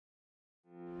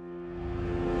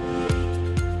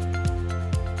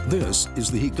This is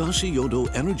the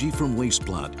Higashi-Yodo Energy from Waste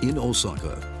plant in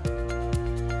Osaka.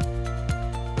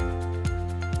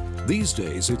 These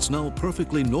days, it's now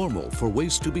perfectly normal for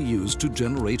waste to be used to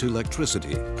generate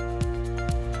electricity.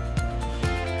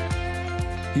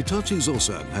 Hitachi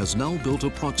Zosen has now built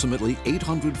approximately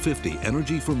 850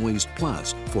 energy from waste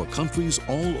plants for countries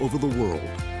all over the world.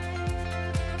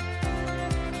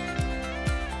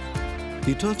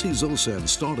 Hitachi Zosen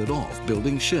started off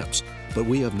building ships, but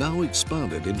we have now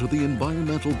expanded into the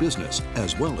environmental business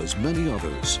as well as many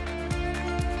others.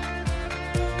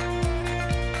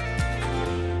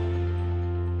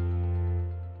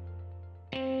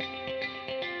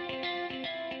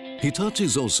 Hitachi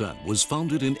Zosen was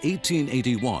founded in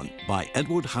 1881 by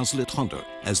Edward Hazlitt Hunter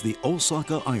as the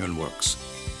Osaka Iron Works.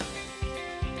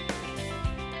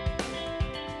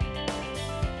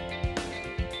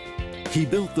 He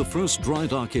built the first dry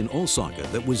dock in Osaka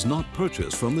that was not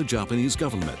purchased from the Japanese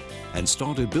government and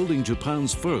started building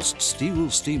Japan's first steel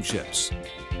steamships.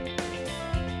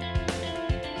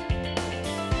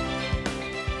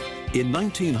 In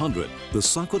 1900, the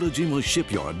Sakurajima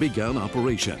shipyard began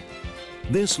operation.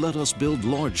 This let us build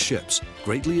large ships,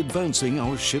 greatly advancing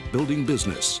our shipbuilding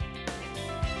business.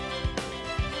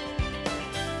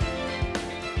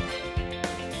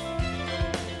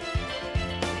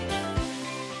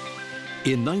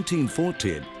 In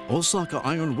 1914, Osaka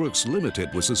Iron Works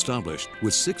Limited was established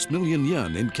with 6 million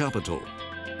yen in capital.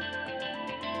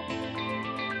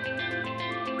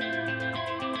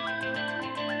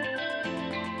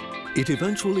 It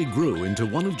eventually grew into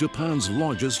one of Japan's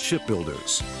largest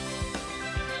shipbuilders.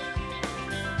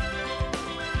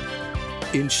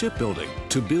 In shipbuilding,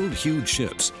 to build huge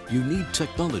ships, you need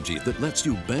technology that lets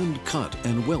you bend, cut,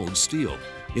 and weld steel.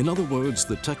 In other words,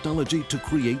 the technology to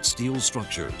create steel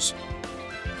structures.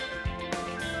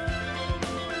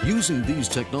 Using these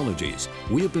technologies,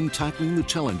 we have been tackling the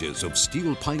challenges of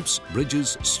steel pipes,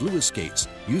 bridges, sluice gates,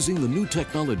 using the new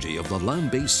technology of the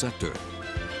land-based sector.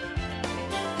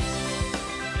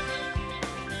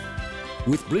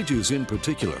 With bridges in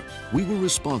particular, we were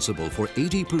responsible for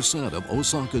 80% of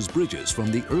Osaka's bridges from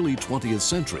the early 20th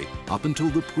century up until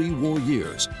the pre-war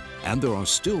years, and there are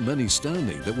still many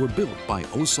standing that were built by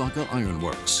Osaka Iron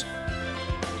Works.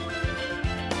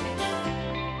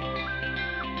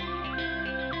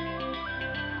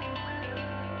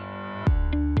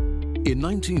 In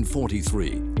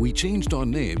 1943, we changed our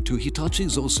name to Hitachi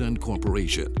Zosen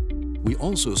Corporation. We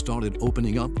also started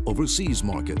opening up overseas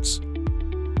markets.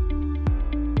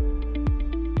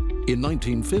 In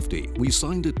 1950, we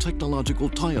signed a technological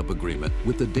tie-up agreement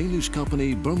with the Danish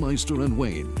company Burmeister &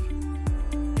 Wain.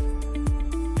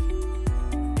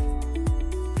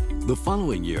 The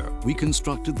following year, we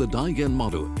constructed the Daigen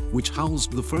Maru, which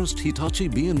housed the first Hitachi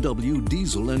B&W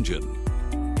diesel engine.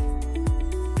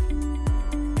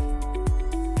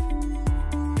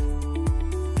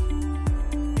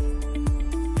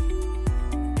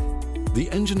 The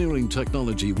engineering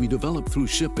technology we developed through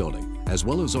shipbuilding, as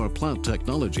well as our plant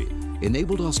technology,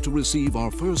 enabled us to receive our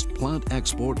first plant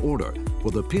export order for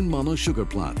the Pinmana sugar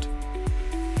plant.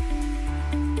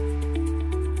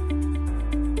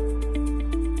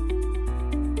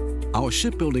 Our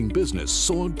shipbuilding business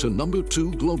soared to number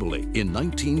 2 globally in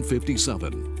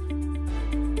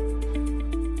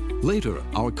 1957. Later,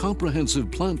 our comprehensive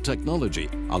plant technology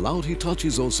allowed Hitachi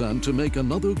Zosen to make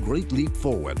another great leap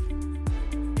forward.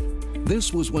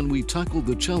 This was when we tackled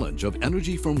the challenge of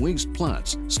energy from waste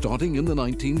plants starting in the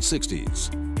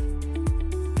 1960s.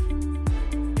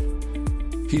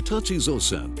 Hitachi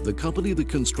Zosen, the company that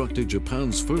constructed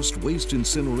Japan's first waste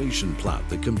incineration plant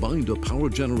that combined a power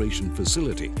generation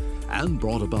facility and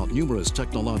brought about numerous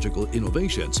technological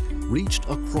innovations, reached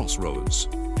a crossroads.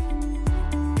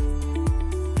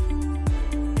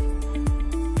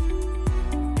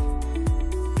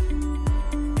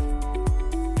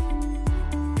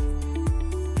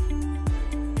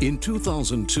 In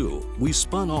 2002, we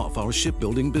spun off our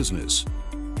shipbuilding business.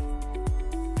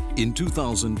 In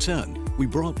 2010, we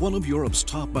brought one of Europe's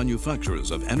top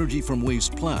manufacturers of energy from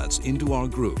waste plants into our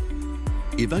group.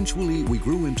 Eventually, we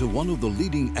grew into one of the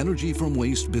leading energy from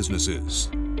waste businesses.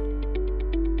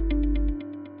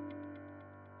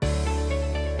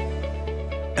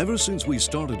 Ever since we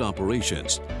started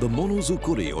operations, the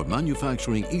monozukuri or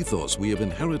manufacturing ethos we have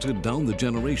inherited down the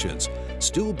generations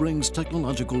still brings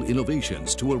technological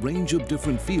innovations to a range of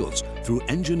different fields through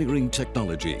engineering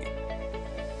technology.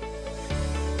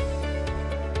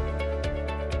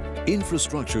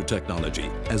 Infrastructure technology,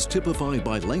 as typified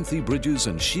by lengthy bridges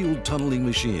and shield tunneling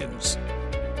machines.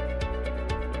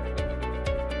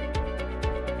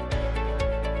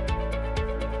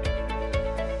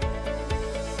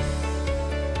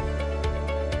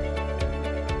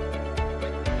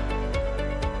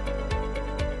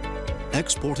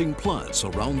 exporting plants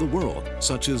around the world,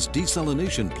 such as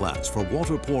desalination plants for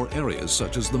water-poor areas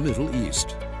such as the Middle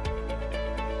East.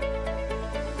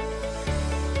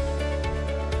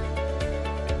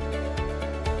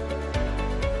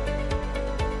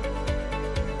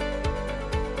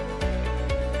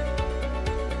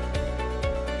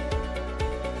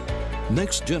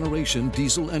 Next-generation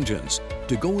diesel engines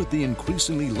to go with the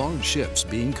increasingly large ships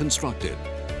being constructed.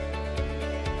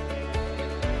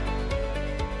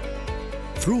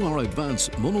 Through our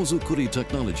advanced monozukuri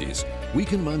technologies, we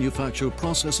can manufacture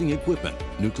processing equipment,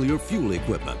 nuclear fuel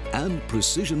equipment, and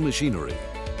precision machinery.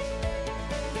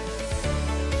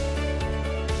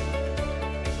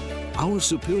 Our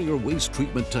superior waste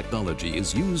treatment technology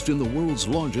is used in the world's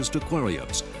largest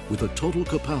aquariums with a total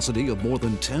capacity of more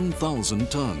than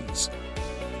 10,000 tons.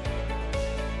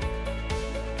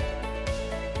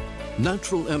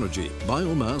 Natural energy,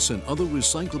 biomass, and other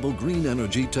recyclable green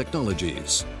energy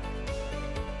technologies.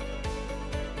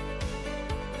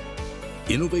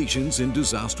 Innovations in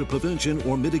disaster prevention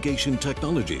or mitigation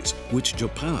technologies, which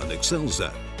Japan excels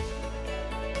at.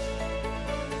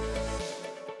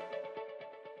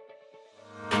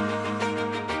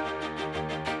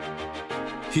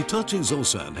 Hitachi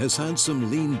Zosen has had some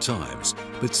lean times,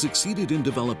 but succeeded in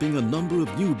developing a number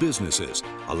of new businesses,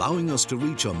 allowing us to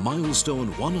reach a milestone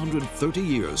 130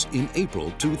 years in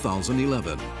April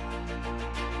 2011.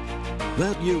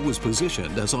 That year was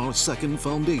positioned as our second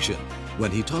foundation,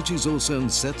 when Hitachi Zosen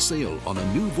set sail on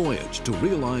a new voyage to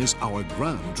realize our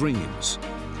grand dreams.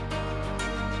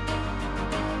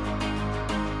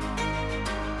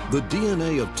 The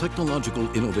DNA of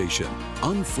technological innovation,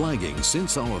 unflagging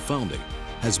since our founding,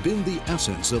 has been the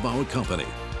essence of our company.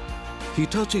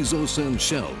 Hitachi Zosen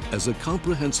Shell, as a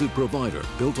comprehensive provider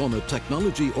built on a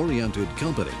technology-oriented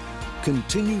company,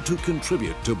 continue to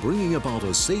contribute to bringing about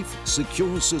a safe,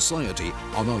 secure society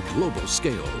on a global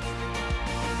scale.